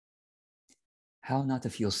How not to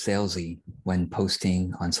feel salesy when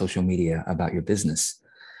posting on social media about your business.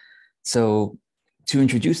 So, to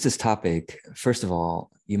introduce this topic, first of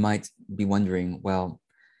all, you might be wondering, well,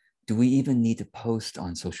 do we even need to post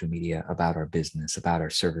on social media about our business, about our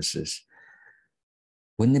services?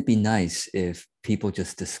 Wouldn't it be nice if people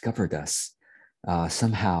just discovered us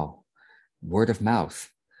somehow, word of mouth,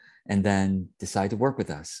 and then decide to work with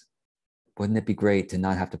us? Wouldn't it be great to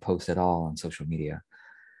not have to post at all on social media?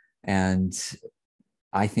 And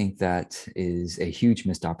I think that is a huge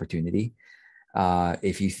missed opportunity.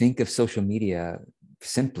 If you think of social media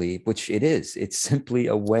simply, which it is, it's simply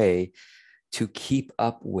a way to keep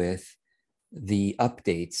up with the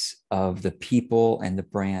updates of the people and the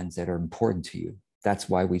brands that are important to you. That's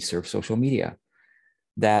why we serve social media,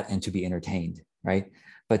 that and to be entertained, right?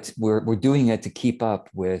 But we're doing it to keep up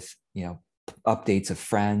with, updates of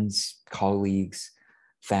friends, colleagues,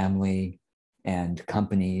 family, and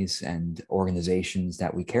companies and organizations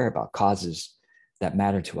that we care about, causes that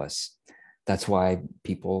matter to us. That's why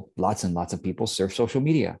people, lots and lots of people surf social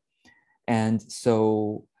media. And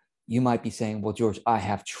so you might be saying, well, George, I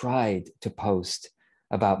have tried to post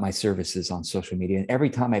about my services on social media. And every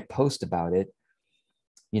time I post about it,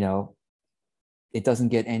 you know, it doesn't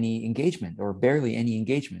get any engagement or barely any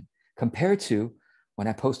engagement compared to when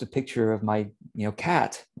I post a picture of my,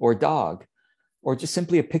 cat or dog, or just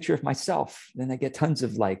simply a picture of myself, then I get tons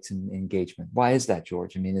of likes and engagement. Why is that,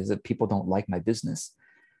 George? I mean, is it people don't like my business?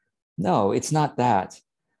 No, it's not that.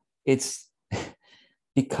 It's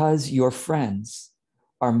because your friends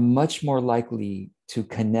are much more likely to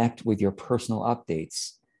connect with your personal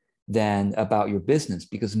updates than about your business,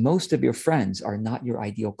 because most of your friends are not your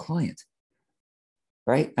ideal client,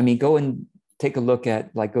 right? I mean, go and take a look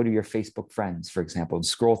at, like, go to your Facebook friends, for example, and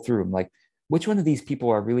scroll through them. Like, which one of these people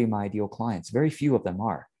are really my ideal clients? Very few of them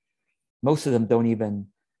are. Most of them don't even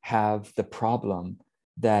have the problem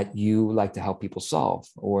that you like to help people solve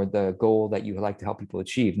or the goal that you like to help people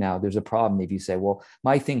achieve. Now, there's a problem if you say, well,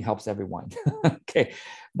 my thing helps everyone. Okay,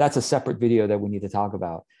 that's a separate video that we need to talk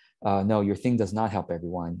about. No, your thing does not help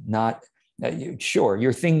everyone. Not sure,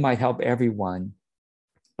 your thing might help everyone,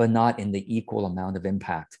 but not in the equal amount of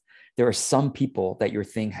impact. There are some people that your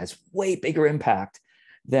thing has way bigger impact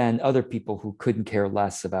than other people who couldn't care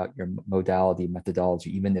less about your modality,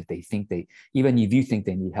 methodology, even if even if you think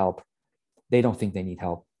they need help, they don't think they need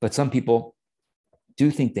help. But some people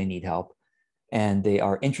do think they need help, and they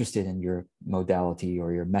are interested in your modality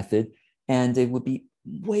or your method, and they would be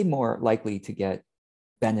way more likely to get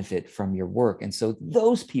benefit from your work. And so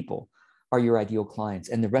those people are your ideal clients,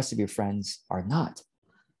 and the rest of your friends are not.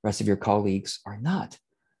 The rest of your colleagues are not.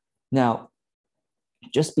 Now,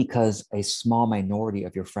 just because a small minority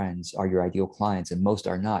of your friends are your ideal clients and most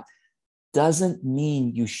are not, doesn't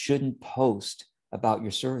mean you shouldn't post about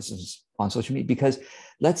your services on social media. Because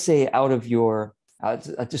let's say out of your,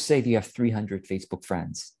 just say if you have 300 Facebook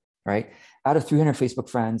friends, right? Out of 300 Facebook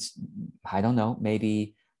friends, I don't know,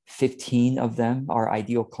 maybe 15 of them are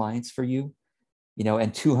ideal clients for you,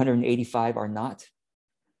 and 285 are not.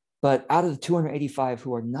 But out of the 285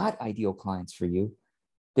 who are not ideal clients for you,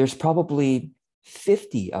 there's probably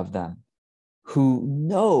 50 of them who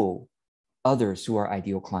know others who are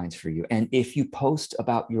ideal clients for you. And if you post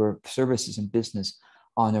about your services and business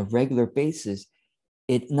on a regular basis,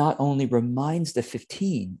 it not only reminds the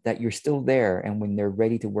 15 that you're still there, and when they're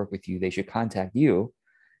ready to work with you, they should contact you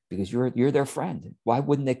because you're their friend. Why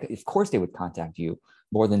wouldn't they? Of course, they would contact you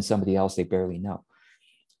more than somebody else they barely know.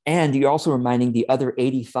 And you're also reminding the other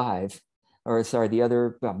 85, or sorry, the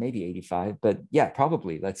other, well, maybe 85, but yeah,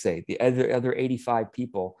 probably, let's say the other 85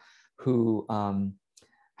 people who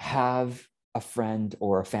have a friend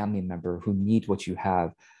or a family member who need what you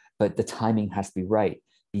have, but the timing has to be right.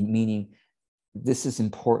 Meaning, this is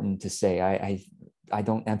important to say. I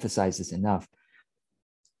don't emphasize this enough.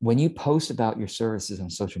 When you post about your services on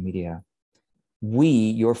social media, we,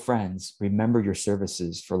 your friends, remember your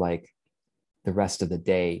services for like the rest of the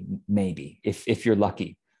day, maybe, if you're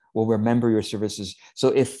lucky. We'll remember your services. So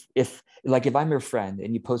if I'm your friend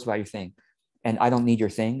and you post about your thing, and I don't need your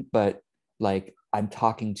thing, but like I'm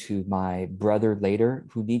talking to my brother later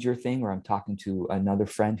who needs your thing, or I'm talking to another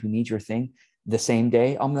friend who needs your thing the same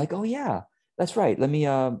day, I'm like, oh yeah, that's right. Let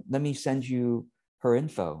me send you her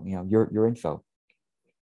info, your info.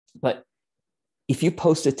 But if you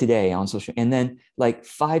post it today on social, and then like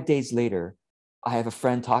 5 days later, I have a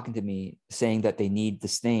friend talking to me saying that they need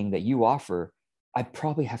this thing that you offer, I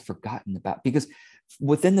probably have forgotten about, because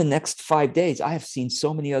within the next 5 days, I have seen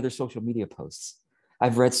so many other social media posts.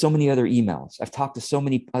 I've read so many other emails. I've talked to so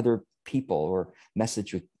many other people or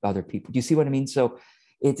messaged with other people. Do you see what I mean? So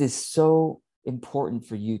it is so important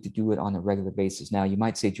for you to do it on a regular basis. Now, you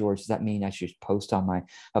might say, George, does that mean I should post on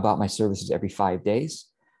about my services every 5 days?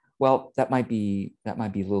 Well, that might be a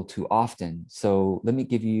little too often. So let me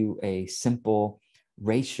give you a simple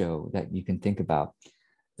ratio that you can think about.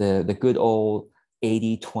 The good old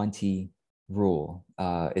 80-20 rule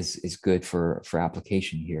is good for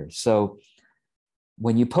application here. So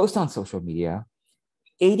when you post on social media,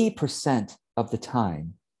 80% of the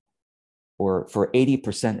time, or for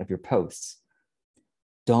 80% of your posts,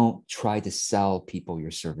 don't try to sell people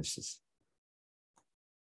your services.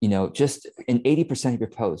 Just in 80% of your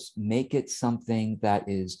posts, make it something that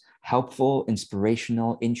is helpful,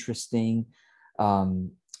 inspirational, interesting,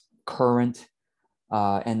 current,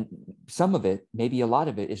 and some of it, maybe a lot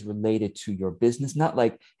of it, is related to your business. Not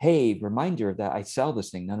like, hey, reminder that I sell this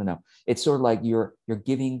thing. No. It's sort of like you're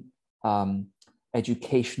giving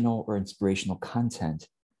educational or inspirational content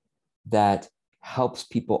that helps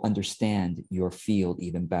people understand your field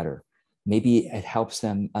even better. Maybe it helps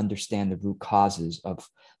them understand the root causes of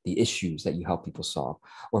the issues that you help people solve.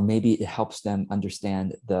 Or maybe it helps them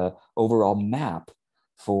understand the overall map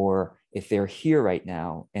for if they're here right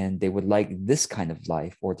now and they would like this kind of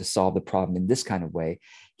life or to solve the problem in this kind of way.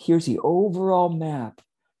 Here's the overall map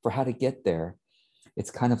for how to get there.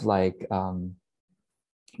 It's kind of like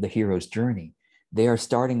the hero's journey. They are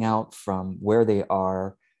starting out from where they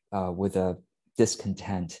are with a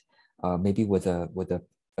discontent, maybe with a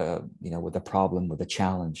problem, with a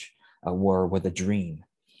challenge, or with a dream,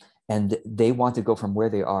 and they want to go from where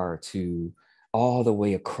they are to all the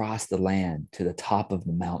way across the land to the top of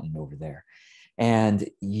the mountain over there. And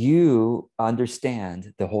you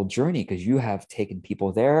understand the whole journey because you have taken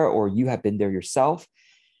people there, or you have been there yourself,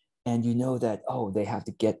 and you know that they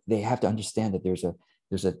have to understand that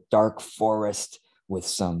there's a dark forest with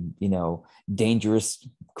some dangerous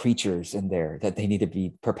creatures in there that they need to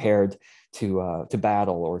be prepared to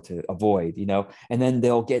battle or to avoid, and then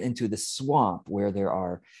they'll get into the swamp where there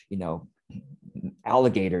are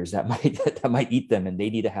alligators that might eat them, and they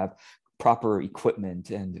need to have proper equipment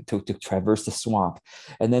and to traverse the swamp.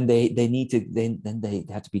 And then they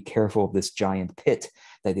have to be careful of this giant pit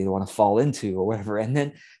that they don't want to fall into or whatever. And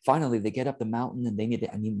then finally they get up the mountain, and they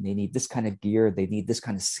need this kind of gear, they need this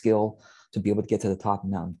kind of skill to be able to get to the top of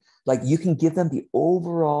the mountain. Like, you can give them the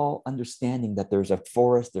overall understanding that there's a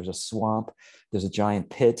forest, there's a swamp, there's a giant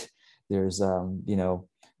pit, there's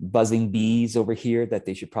buzzing bees over here that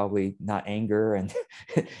they should probably not anger, and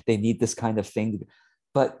they need this kind of thing.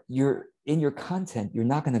 But in your content, you're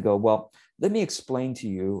not going to go, well, let me explain to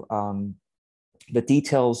you the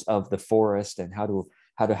details of the forest and how to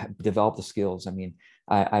develop the skills. I mean,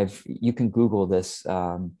 you can Google this,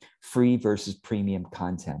 free versus premium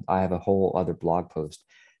content. I have a whole other blog post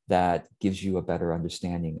that gives you a better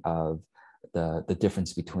understanding of the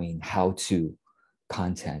difference between how-to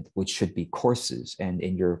content, which should be courses, and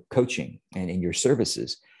in your coaching and in your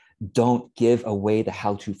services. Don't give away the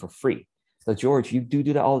how-to for free. So George, you do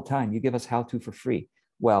that all the time. You give us how-to for free.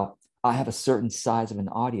 Well, I have a certain size of an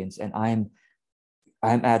audience, and I'm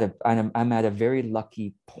at a very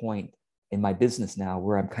lucky point in my business now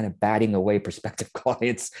where I'm kind of batting away prospective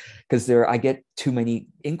clients because I get too many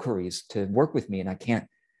inquiries to work with me, and I can't.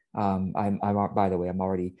 By the way,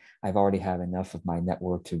 I've already have enough of my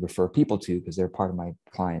network to refer people to because they're part of my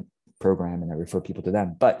client program, and I refer people to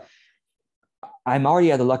them. But I'm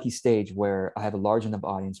already at a lucky stage where I have a large enough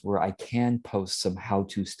audience where I can post some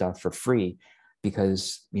how-to stuff for free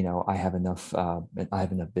because I have enough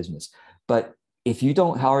business. But if you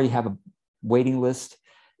don't already have a waiting list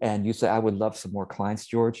and you say, I would love some more clients,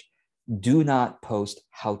 George, do not post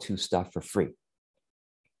how-to stuff for free.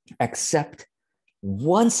 Except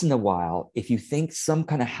once in a while, if you think some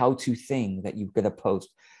kind of how-to thing that you're going to post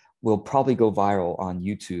will probably go viral on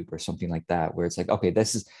YouTube or something like that, where it's like, okay,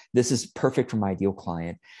 this is perfect for my ideal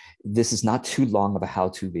client. This is not too long of a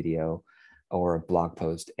how-to video or a blog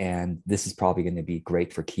post, and this is probably going to be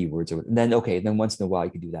great for keywords. And then once in a while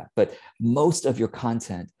you can do that. But most of your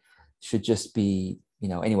content should just be,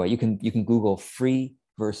 anyway, you can Google free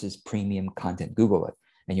versus premium content. Google it,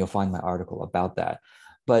 and you'll find my article about that.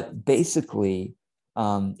 But basically,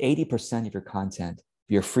 80% of your content,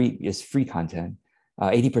 is free content.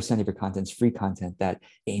 80% of your content is free content that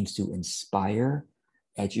aims to inspire,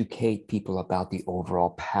 educate people about the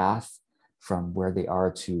overall path from where they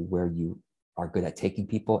are to where you are good at taking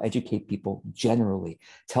people, educate people generally,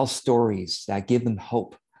 tell stories that give them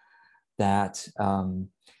hope, that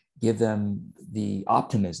give them the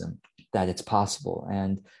optimism that it's possible,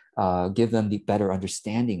 and give them the better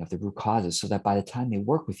understanding of the root causes so that by the time they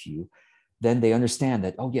work with you, then they understand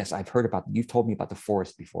that, oh yes, I've heard about, you've told me about the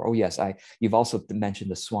forest before. Oh yes, you've also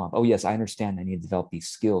mentioned the swamp. Oh yes, I understand I need to develop these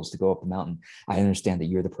skills to go up the mountain. I understand that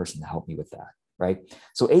you're the person to help me with that, right?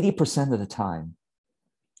 So 80% of the time,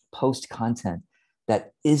 post content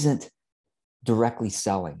that isn't directly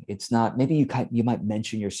selling. It's not, maybe you might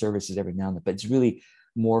mention your services every now and then, but it's really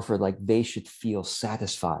more for like, they should feel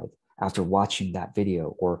satisfied after watching that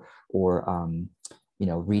video or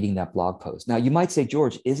reading that blog post. Now you might say,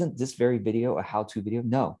 George, isn't this very video a how-to video?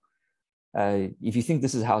 No. If you think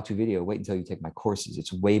this is a how-to video, wait until you take my courses.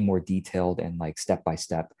 It's way more detailed and like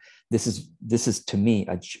step-by-step. This is to me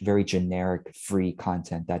a very generic free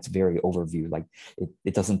content that's very overview. Like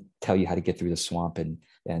it doesn't tell you how to get through the swamp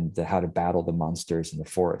and how to battle the monsters in the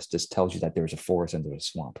forest. It just tells you that there's a forest and there's a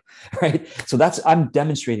swamp, right? So I'm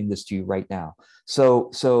demonstrating this to you right now. So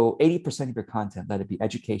 80% of your content, let it be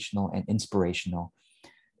educational and inspirational,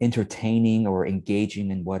 entertaining or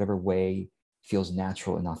engaging in whatever way feels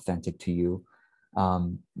natural and authentic to you.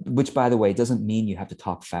 Which, by the way, doesn't mean you have to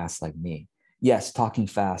talk fast like me. Yes, talking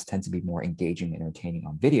fast tends to be more engaging and entertaining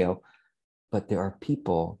on video, but there are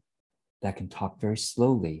people that can talk very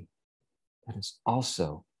slowly that is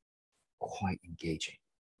also quite engaging.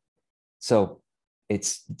 So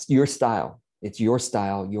it's your style. It's your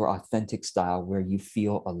style, your authentic style, where you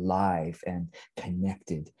feel alive and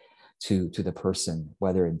connected to the person,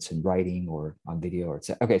 whether it's in writing or on video or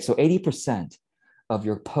etc. Okay, so 80% of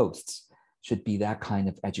your posts should be that kind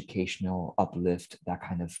of educational uplift, that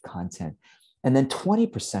kind of content. And then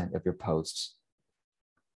 20% of your posts,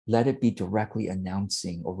 let it be directly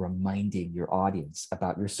announcing or reminding your audience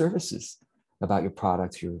about your services, about your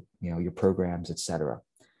products, your programs, etc.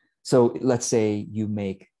 So let's say you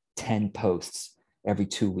make 10 posts every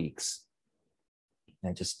 2 weeks,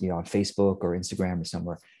 and just on Facebook or Instagram or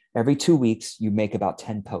somewhere. Every 2 weeks, you make about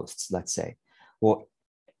 10 posts, let's say. Well,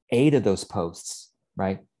 8 of those posts,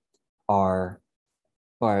 right, or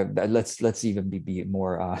let's even be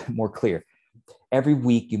more clear. Every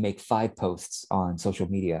week, you make 5 posts on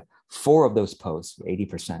social media. 4 of those posts,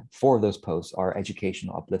 80%, 4 of those posts are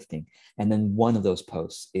educational, uplifting. And then 1 of those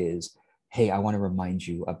posts is, hey, I want to remind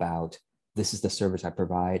you about, this is the service I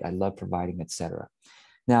provide, I love providing, etc.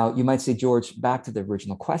 Now, you might say, George, back to the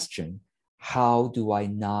original question, how do I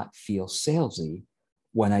not feel salesy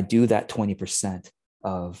when I do that 20%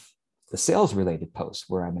 of the sales related posts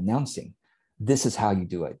where I'm announcing? This is how you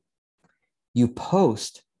do it. You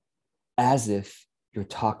post as if you're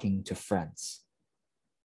talking to friends,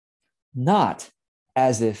 not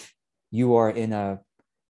as if you are in a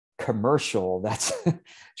commercial that's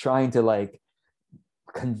trying to like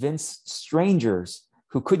convince strangers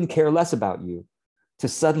who couldn't care less about you to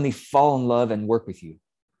suddenly fall in love and work with you.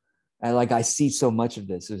 And like, I see so much of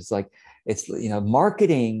this. It's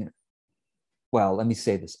marketing. Well, let me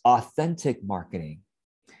say this: authentic marketing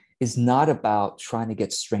is not about trying to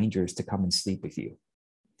get strangers to come and sleep with you,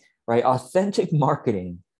 right? Authentic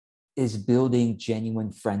marketing is building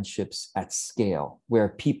genuine friendships at scale, where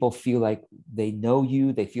people feel like they know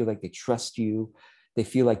you, they feel like they trust you, they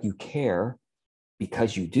feel like you care,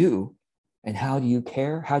 because you do. And how do you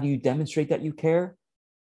care? How do you demonstrate that you care?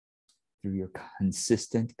 Through your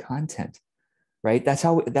consistent content, right? That's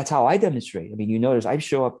how I demonstrate. I mean, you notice I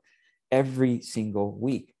show up every single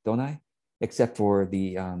week, don't I? Except for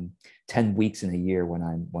the 10 weeks in a year when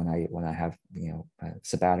I have a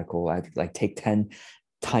sabbatical. I like take 10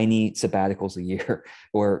 tiny sabbaticals a year,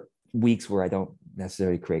 or weeks where I don't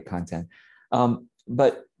necessarily create content.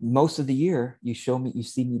 But most of the year, you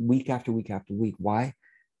see me week after week after week. Why?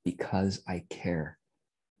 Because I care.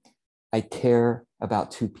 I care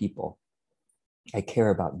about 2 people. I care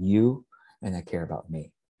about you, and I care about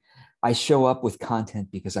me. I show up with content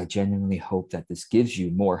because I genuinely hope that this gives you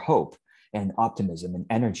more hope and optimism and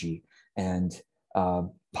energy and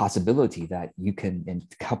possibility that you can, and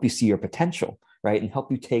help you see your potential, right? And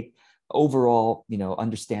help you take overall,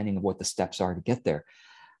 understanding of what the steps are to get there.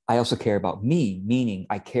 I also care about me, meaning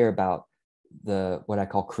I care about what I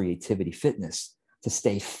call creativity fitness, to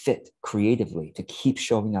stay fit creatively, to keep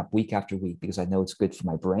showing up week after week, because I know it's good for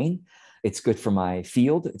my brain. It's good for my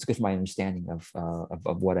field. It's good for my understanding of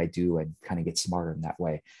what I do, and kind of get smarter in that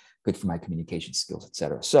way. Good for my communication skills, et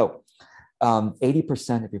cetera. So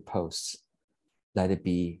 80% of your posts, let it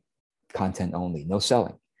be content only, no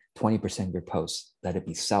selling. 20% of your posts, let it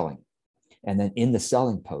be selling. And then in the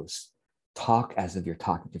selling posts, talk as if you're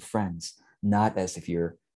talking to friends, not as if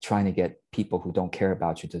you're trying to get people who don't care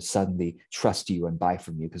about you to suddenly trust you and buy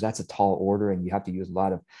from you, because that's a tall order, and you have to use a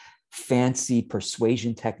lot of fancy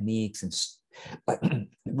persuasion techniques and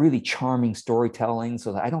really charming storytelling,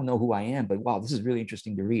 so that I don't know who I am, but wow, this is really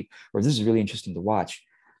interesting to read, or this is really interesting to watch.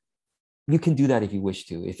 You can do that if you wish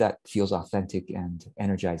to, if that feels authentic and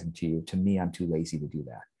energizing to you. To me, I'm too lazy to do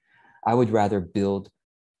that. I would rather build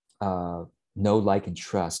know, like, and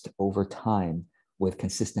trust over time with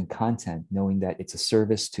consistent content, knowing that it's a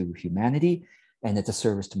service to humanity and it's a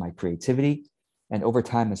service to my creativity. And over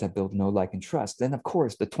time, as I build know, like, and trust, then of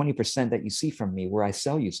course, the 20% that you see from me where I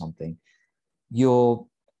sell you something,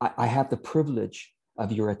 I have the privilege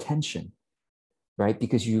of your attention, right?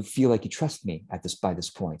 Because you feel like you trust me by this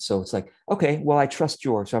point. So it's like, okay, well, I trust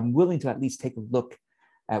George. So I'm willing to at least take a look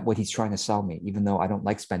at what he's trying to sell me, even though I don't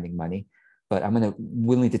like spending money, but I'm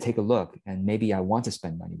willing to take a look. And maybe I want to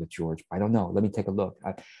spend money with George. I don't know. Let me take a look.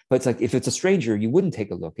 But it's like, if it's a stranger, you wouldn't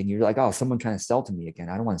take a look and you're like, oh, someone trying to sell to me again.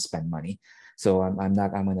 I don't want to spend money. So I'm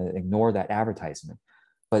going to ignore that advertisement.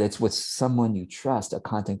 But it's with someone you trust, a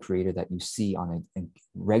content creator that you see on a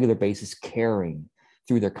regular basis, caring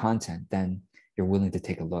through their content, then you're willing to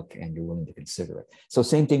take a look and you're willing to consider it. So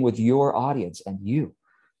same thing with your audience and you.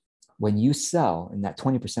 When you sell, in that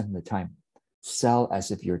 20% of the time, sell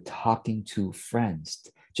as if you're talking to friends,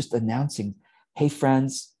 just announcing, hey,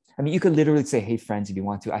 friends. I mean, you could literally say, hey, friends, if you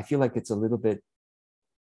want to. I feel like it's a little bit,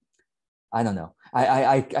 I don't know.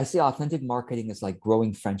 I say authentic marketing is like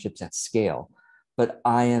growing friendships at scale, but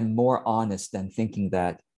I am more honest than thinking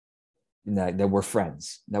that that we're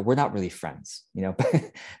friends. That we're not really friends.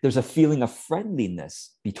 There's a feeling of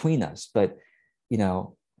friendliness between us, but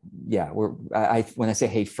yeah, when I say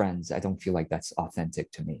hey friends, I don't feel like that's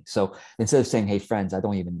authentic to me. So instead of saying hey friends, I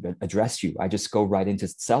don't even address you. I just go right into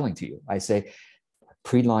selling to you. I say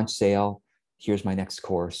pre-launch sale. Here's my next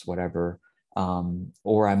course, whatever.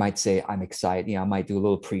 Or I might say I'm excited. I might do a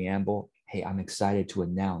little preamble. Hey, I'm excited to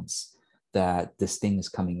announce that this thing is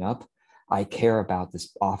coming up. I care about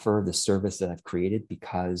this offer, the service that I've created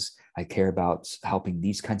because I care about helping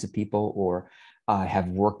these kinds of people, or I have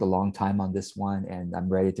worked a long time on this one and I'm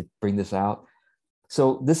ready to bring this out.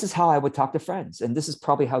 So this is how I would talk to friends. And this is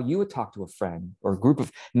probably how you would talk to a friend or a group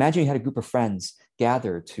of, imagine you had a group of friends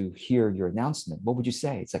gather to hear your announcement. What would you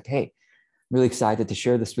say? It's like, hey, I'm really excited to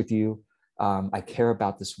share this with you. I care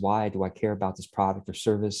about this. Why do I care about this product or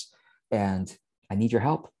service? And I need your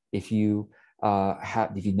help. If you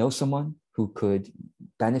know someone who could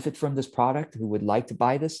benefit from this product, who would like to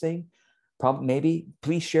buy this thing, maybe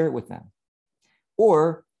please share it with them.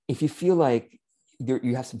 Or if you feel like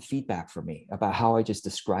you have some feedback for me about how I just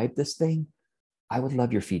described this thing, I would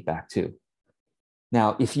love your feedback too.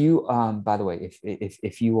 Now, if you, by the way,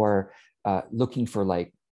 if you are looking for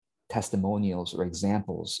like testimonials or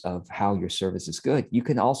examples of how your service is good, you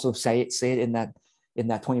can also say it in that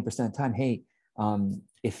 20% of the time. Hey,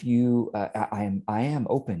 if you, I am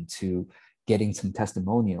open to getting some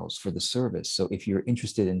testimonials for the service. So if you're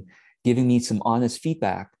interested in giving me some honest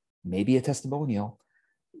feedback, maybe a testimonial,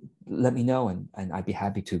 let me know, and I'd be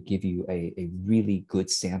happy to give you a really good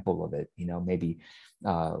sample of it. Maybe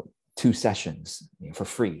 2 sessions for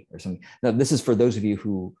free or something. Now, this is for those of you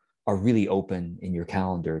who are really open in your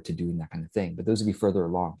calendar to doing that kind of thing. But those of you further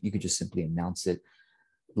along, you could just simply announce it,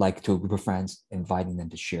 like to a group of friends, inviting them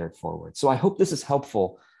to share it forward. So I hope this is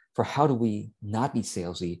helpful for how do we not be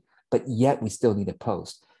salesy, but yet we still need to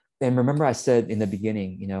post. And remember I said in the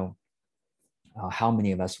beginning, how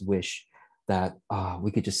many of us wish that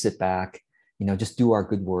we could just sit back, just do our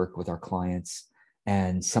good work with our clients,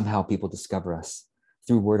 and somehow people discover us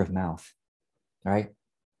through word of mouth, right?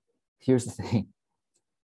 Here's the thing.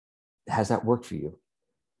 Has that worked for you?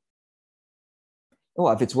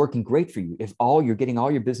 Well, if it's working, great for you. If you're getting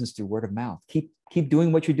all your business through word of mouth, keep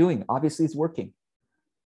doing what you're doing. Obviously, it's working.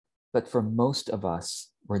 But for most of us,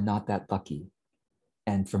 we're not that lucky.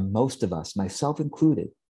 And for most of us, myself included,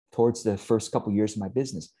 towards the first couple of years of my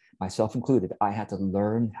business, myself included, I had to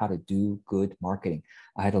learn how to do good marketing.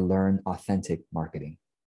 I had to learn authentic marketing.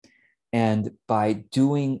 And by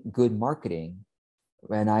doing good marketing,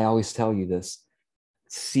 and I always tell you this,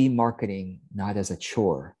 see marketing not as a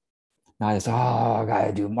chore, not as, I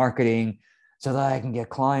gotta do marketing so that I can get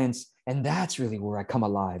clients. And that's really where I come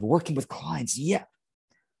alive, working with clients. Yeah.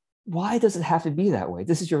 Why does it have to be that way?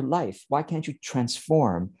 This is your life. Why can't you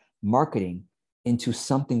transform marketing into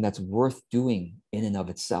something that's worth doing in and of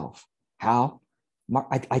itself? How?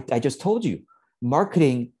 I just told you,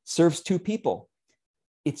 marketing serves 2 people.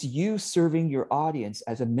 It's you serving your audience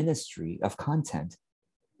as a ministry of content.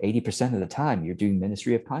 80% of the time, you're doing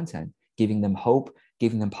ministry of content, giving them hope,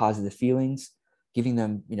 giving them positive feelings, giving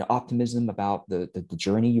them optimism about the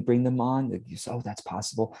journey you bring them on. You say, oh, that's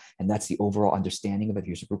possible. And that's the overall understanding of it.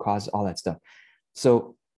 Here's the root cause, all that stuff.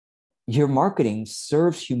 So your marketing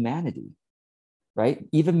serves humanity, right?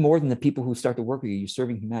 Even more than the people who start to work with you, you're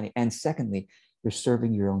serving humanity. And secondly, you're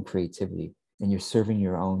serving your own creativity and you're serving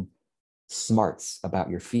your own smarts about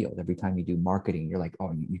your field. Every time you do marketing, you're like,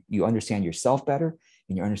 oh, you understand yourself better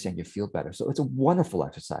and you understand your field better. So it's a wonderful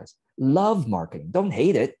exercise. Love marketing. Don't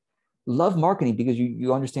hate it. Love marketing because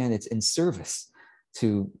you understand it's in service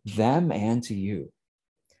to them and to you.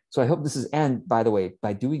 So I hope this is, and by the way,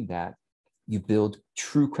 by doing that, you build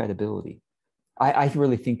true credibility. I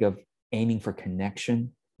really think of aiming for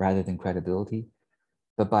connection rather than credibility.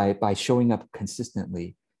 But by showing up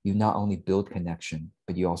consistently, you not only build connection,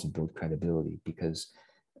 but you also build credibility because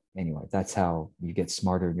anyway, that's how you get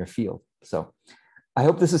smarter in your field. So I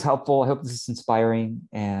hope this is helpful. I hope this is inspiring.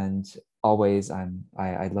 And always,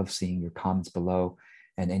 I love seeing your comments below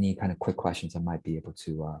and any kind of quick questions I might be able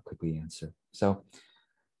to quickly answer. So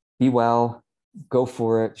be well, go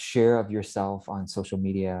for it, share of yourself on social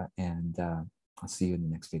media, and I'll see you in the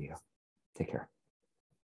next video. Take care.